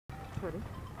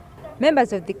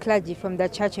Members of the clergy from the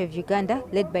Church of Uganda,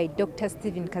 led by Dr.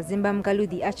 Kaziimba Mugalu,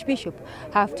 the Archbishop,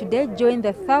 have today joined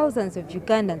the thousands of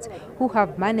Ugandans who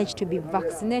have managed to be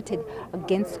vaccinated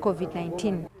against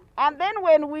COVID-19. And then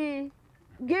when we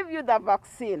give you the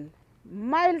vaccine,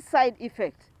 mild side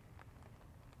effect,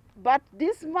 but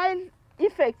this mild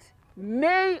effect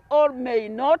may or may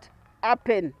not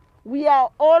happen. We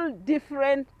are all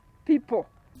different people.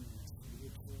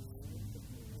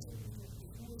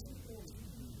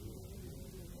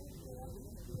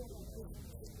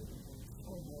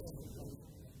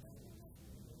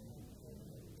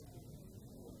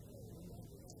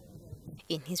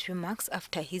 In his remarks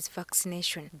after his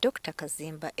vaccination, Dr.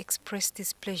 Kaziimba expressed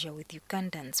his pleasure with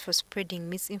Ugandans for spreading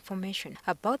misinformation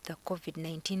about the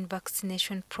COVID-19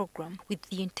 vaccination program with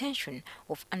the intention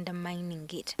of undermining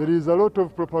it. There is a lot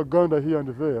of propaganda here and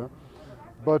there,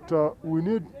 but we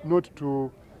need not to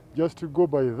just go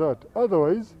by that.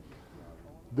 Otherwise,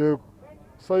 the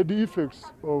side effects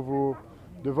of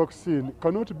the vaccine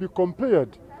cannot be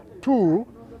compared to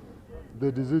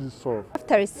the disease itself.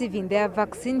 After receiving their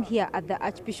vaccine here at the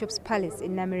Archbishop's Palace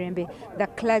in Namirembe, the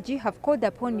clergy have called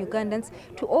upon Ugandans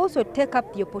to also take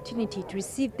up the opportunity to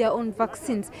receive their own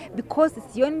vaccines because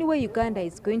it's the only way Uganda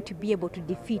is going to be able to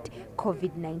defeat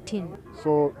COVID-19.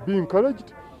 So be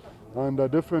encouraged and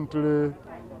definitely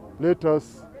let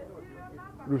us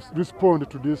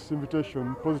respond to this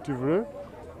invitation positively.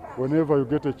 Whenever you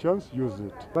get a chance, use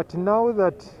it. But now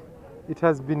that it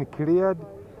has been cleared,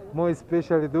 more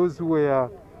especially those who were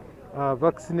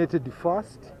vaccinated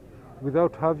first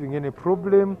without having any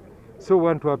problem. So I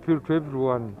want to appeal to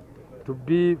everyone to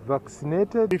be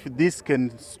vaccinated. If this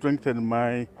can strengthen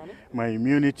my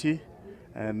immunity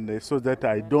and so that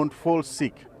I don't fall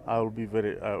sick, I'll be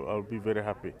very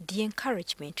happy. The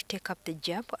encouragement to take up the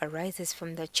jab arises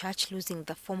from the church losing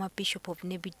the former Bishop of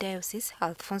Nebi Diocese,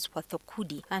 Alphonse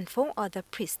Wathokudi, and 4 other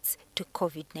priests to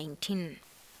COVID-19.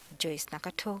 Joyce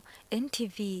Nakato,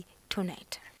 NTV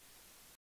Tonight.